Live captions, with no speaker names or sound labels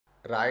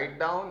Write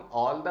down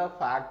all the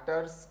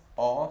factors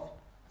of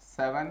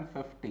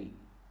 750.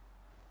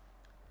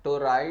 To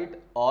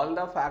write all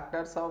the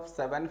factors of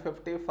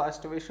 750,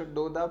 first we should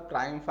do the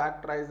prime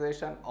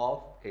factorization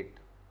of it.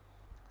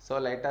 So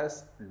let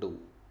us do.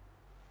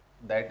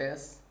 That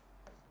is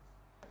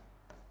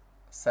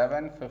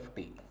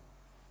 750.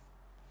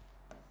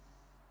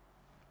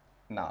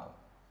 Now,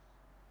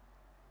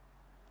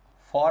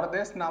 for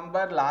this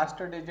number last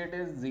digit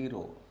is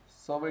 0.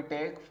 So we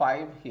take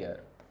 5 here.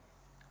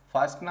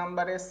 First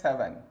number is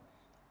 7.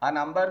 A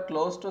number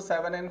close to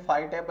 7 in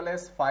 5 table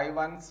is 5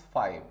 ones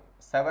 5.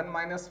 7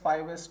 minus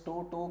 5 is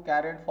 2. 2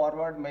 carried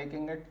forward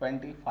making it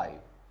 25.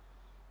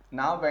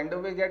 Now when do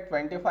we get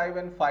 25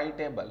 in 5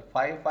 table?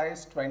 5 5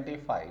 is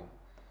 25.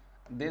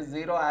 This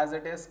 0 as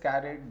it is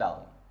carried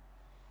down.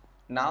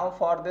 Now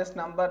for this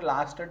number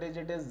last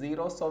digit is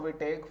 0, so we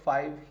take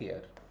 5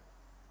 here.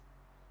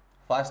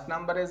 First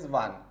number is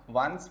 1.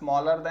 1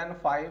 smaller than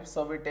 5,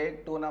 so we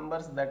take 2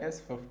 numbers, that is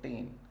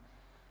 15.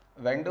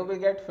 When do we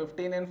get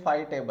 15 in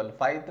 5 table?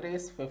 5 3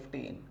 is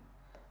 15.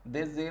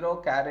 This 0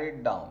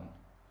 carried down.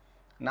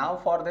 Now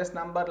for this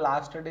number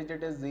last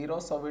digit is 0,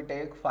 so we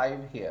take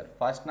 5 here.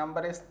 First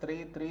number is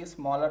 3. 3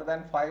 smaller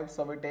than 5,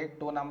 so we take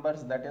 2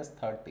 numbers, that is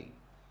 30.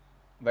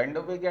 When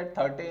do we get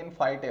 30 in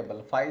 5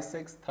 table? 5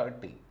 6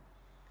 30.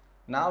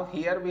 Now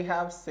here we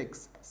have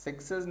 6.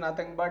 6 is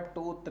nothing but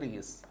 2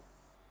 3s.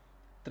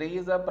 3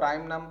 is a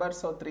prime number,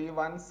 so 3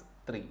 ones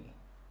 3.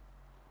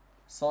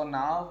 So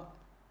now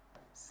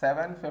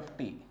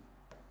 750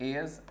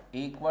 is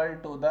equal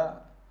to the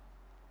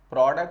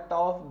product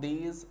of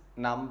these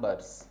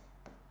numbers,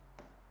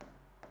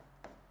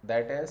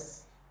 that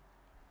is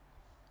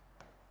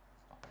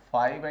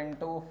 5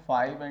 into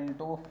 5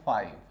 into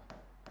 5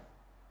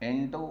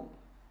 into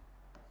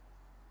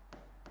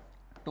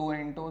 2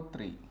 into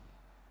 3.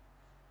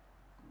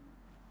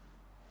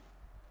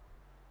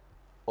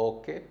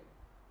 Okay.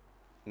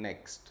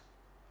 Next,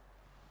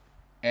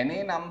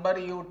 any number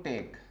you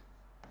take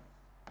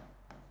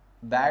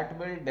that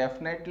will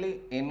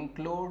definitely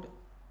include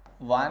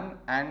 1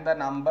 and the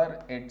number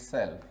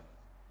itself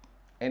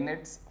in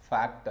its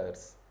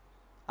factors.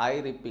 I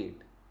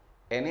repeat,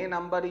 any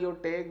number you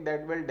take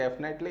that will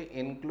definitely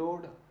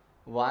include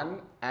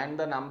 1 and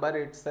the number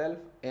itself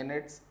in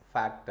its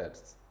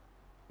factors.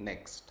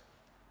 Next,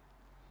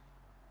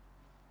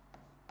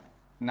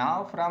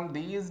 now from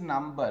these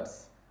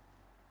numbers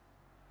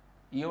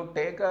you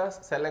take a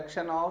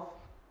selection of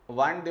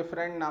one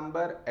different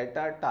number at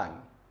a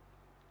time.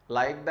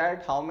 Like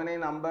that, how many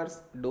numbers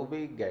do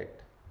we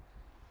get?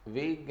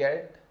 We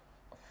get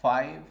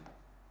 5,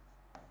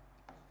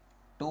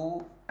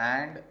 2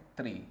 and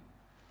 3.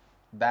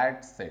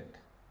 That's it.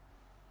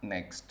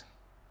 Next.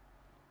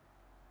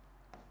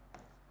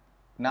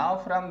 Now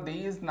from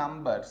these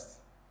numbers,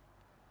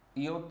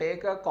 you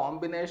take a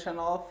combination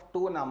of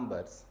two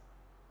numbers.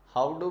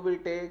 How do we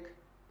take?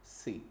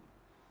 See.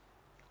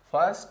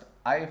 First,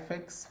 I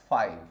fix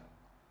 5.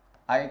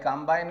 I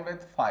combine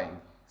with 5.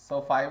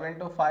 So 5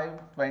 into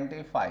 5,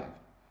 25.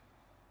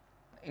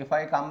 If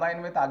I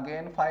combine with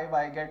again 5,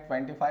 I get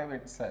 25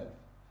 itself.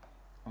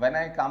 When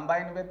I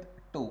combine with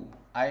 2,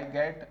 I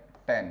get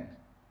 10.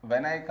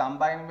 When I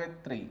combine with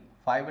 3,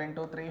 5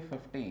 into 3,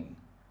 15.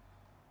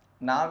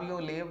 Now you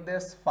leave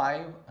this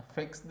 5,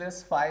 fix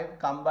this 5,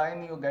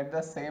 combine, you get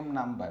the same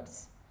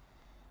numbers.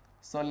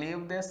 So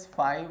leave this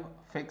 5,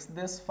 fix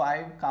this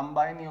 5,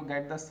 combine, you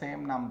get the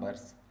same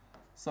numbers.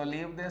 So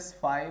leave this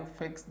 5,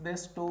 fix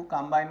this 2,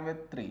 combine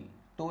with 3.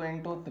 2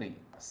 into 3,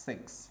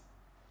 6.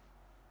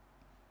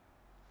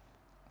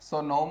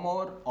 So no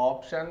more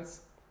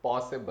options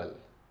possible.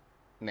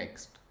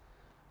 Next.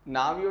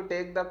 Now you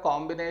take the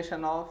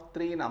combination of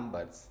 3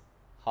 numbers.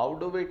 How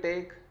do we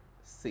take?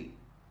 See.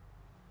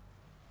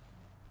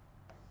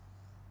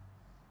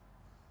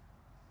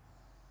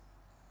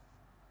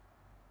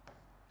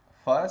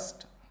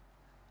 First,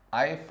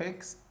 I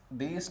fix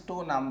these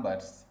two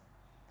numbers,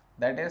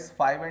 that is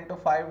 5 into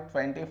 5,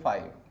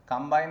 25,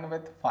 combine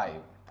with 5,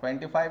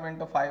 25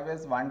 into 5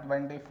 is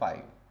 125,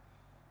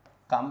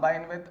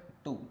 combine with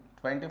 2,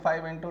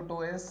 25 into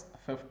 2 is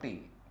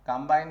 50,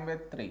 combine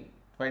with 3,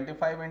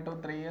 25 into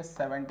 3 is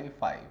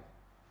 75.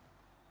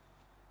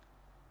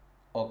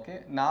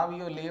 Okay, now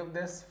you leave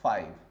this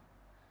 5.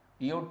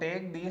 You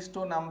take these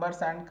two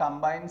numbers and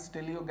combine,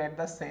 still you get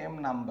the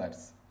same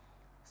numbers.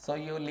 So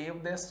you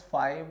leave this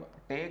 5,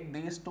 take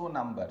these two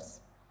numbers.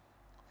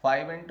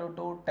 5 into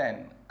 2,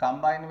 10,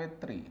 combine with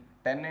 3.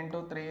 10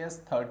 into 3 is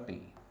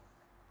 30.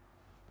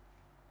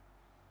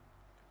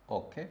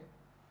 Okay.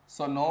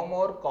 So no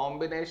more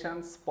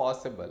combinations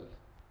possible.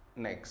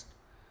 Next.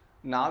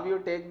 Now you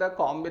take the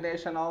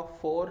combination of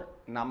 4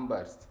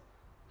 numbers.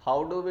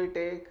 How do we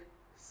take?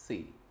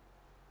 See.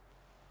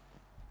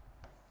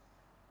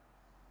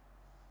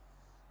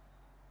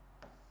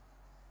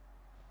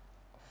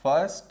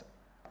 First,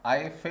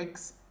 I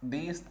fix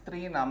these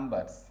 3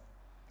 numbers,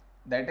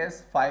 that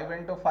is 5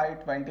 into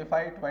 5,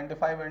 25,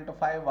 25 into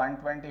 5,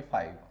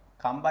 125,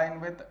 combine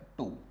with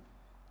 2,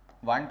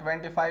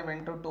 125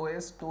 into 2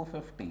 is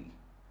 250,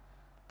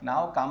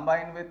 now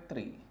combine with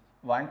 3,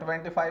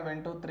 125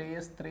 into 3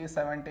 is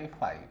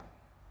 375.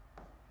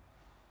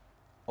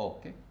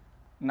 Okay.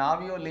 Now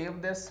you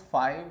leave this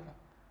 5.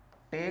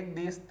 Take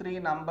these three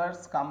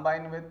numbers,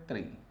 combine with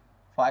 3.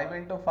 5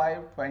 into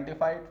 5,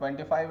 25.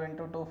 25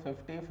 into 2,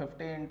 50.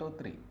 50 into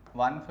 3,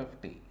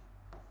 150.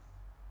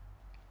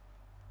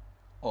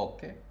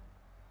 Okay.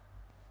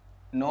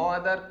 No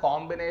other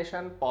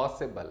combination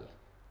possible.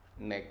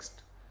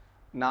 Next.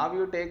 Now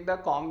you take the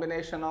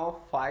combination of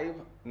 5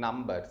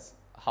 numbers.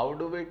 How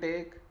do we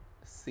take?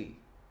 See.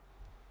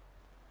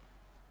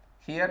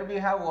 Here we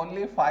have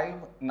only 5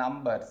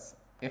 numbers.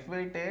 If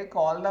we take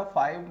all the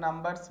 5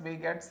 numbers, we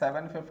get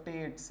 750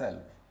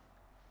 itself.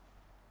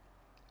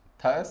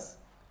 Thus,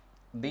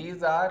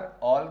 these are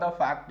all the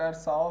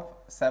factors of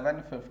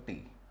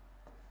 750.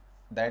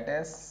 That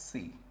is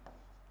C.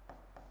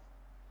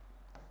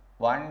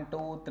 1,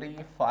 2, 3,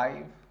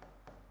 5,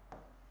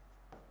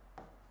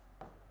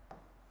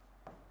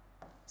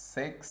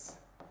 6,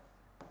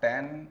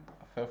 10,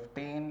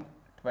 15,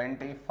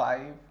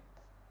 25,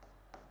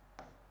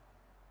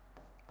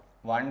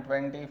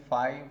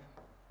 125,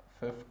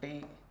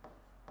 50,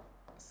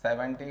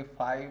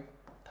 75,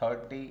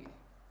 30,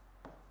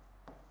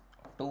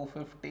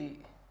 250,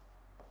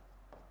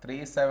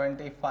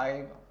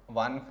 375,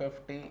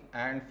 150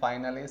 and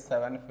finally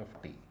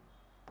 750.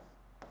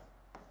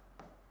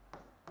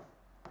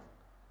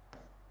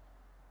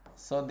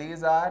 So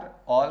these are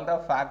all the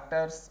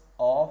factors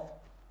of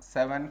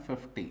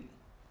 750.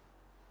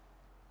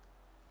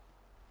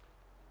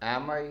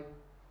 Am I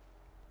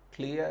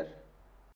clear?